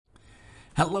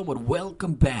Hello and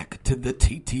welcome back to the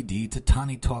TTD,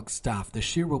 Tani Talks Daf, the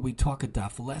shir where we talk a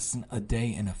daf lesson a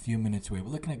day in a few minutes away.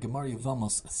 We're looking at Gemara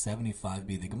Yevamos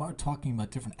 75b. The Gemara talking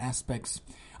about different aspects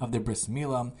of the bris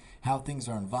milah, how things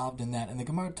are involved in that, and the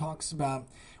Gemara talks about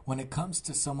when it comes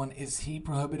to someone, is he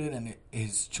prohibited, and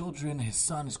his children, his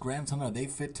son, his grandson, are they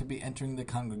fit to be entering the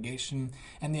congregation?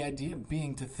 And the idea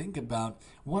being to think about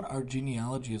what our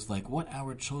genealogy is like, what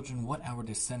our children, what our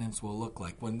descendants will look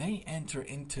like when they enter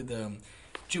into the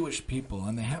Jewish people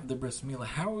and they have the bris milah.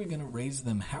 How are we going to raise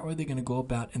them? How are they going to go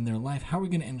about in their life? How are we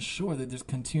going to ensure that there's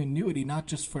continuity, not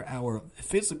just for our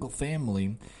physical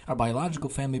family, our biological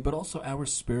family, but also our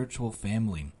spiritual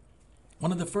family?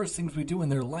 One of the first things we do in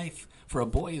their life for a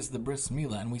boy is the bris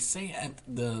milah, and we say at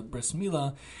the bris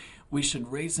milah we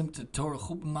should raise them to Torah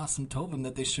chub masim tovim,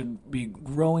 that they should be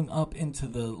growing up into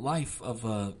the life of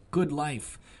a good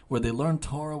life, where they learn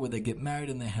Torah, where they get married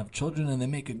and they have children and they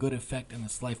make a good effect in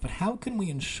this life. But how can we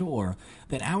ensure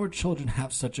that our children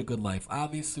have such a good life?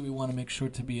 Obviously, we want to make sure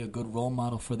to be a good role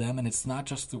model for them, and it's not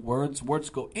just the words. Words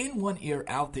go in one ear,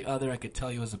 out the other. I could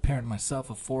tell you as a parent myself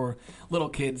of 4 little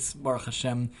kids, Baruch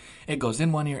Hashem, it goes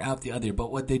in one ear, out the other.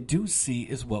 But what they do see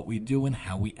is what we do and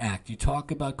how we act. You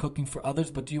talk about cooking for others,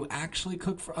 but do you actually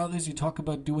cook for others? You talk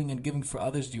about doing and giving for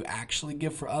others. Do you actually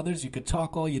give for others? You could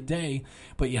talk all your day,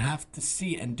 but you have to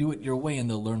see and do it your way, and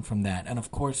they'll learn from that. And of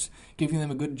course, giving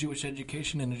them a good Jewish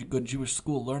education and a good Jewish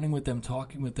school, learning with them,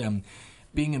 talking with them,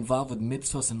 being involved with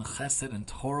mitzvahs and chesed and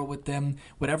Torah with them,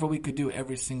 whatever we could do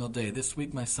every single day. This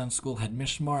week, my son's school had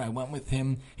Mishmar. I went with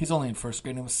him. He's only in first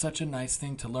grade, and it was such a nice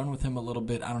thing to learn with him a little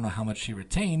bit. I don't know how much he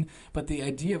retained, but the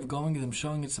idea of going to them,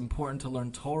 showing it's important to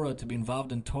learn Torah, to be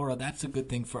involved in Torah, that's a good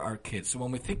thing for our kids. So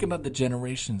when we think about the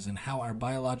generations and how our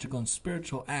biological and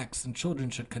spiritual acts and children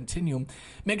should continue,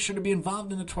 make sure to be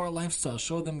involved in the Torah lifestyle.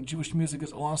 Show them Jewish music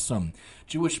is awesome.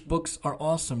 Jewish books are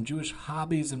awesome. Jewish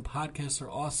hobbies and podcasts are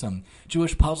awesome.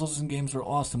 Jewish puzzles and games are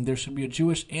awesome. There should be a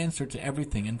Jewish answer to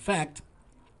everything. In fact,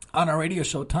 on our radio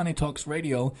show, Tani Talks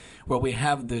Radio, where we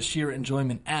have the Shiur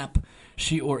Enjoyment app,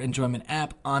 Shiur Enjoyment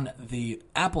app on the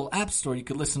Apple App Store. You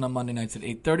could listen on Monday nights at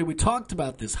 8:30. We talked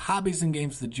about this, hobbies and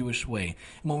games the Jewish way.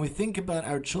 And when we think about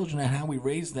our children and how we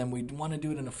raise them, we want to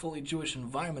do it in a fully Jewish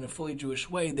environment, a fully Jewish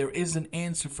way. There is an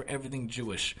answer for everything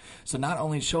Jewish. So not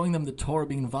only showing them the Torah,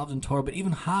 being involved in Torah, but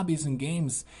even hobbies and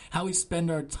games, how we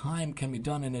spend our time can be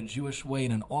done in a Jewish way,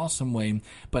 in an awesome way,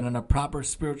 but in a proper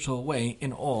spiritual way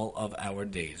in all of our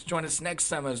days. Join us next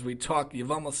time as we talk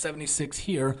Yevamos 76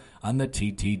 here on the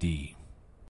TTD.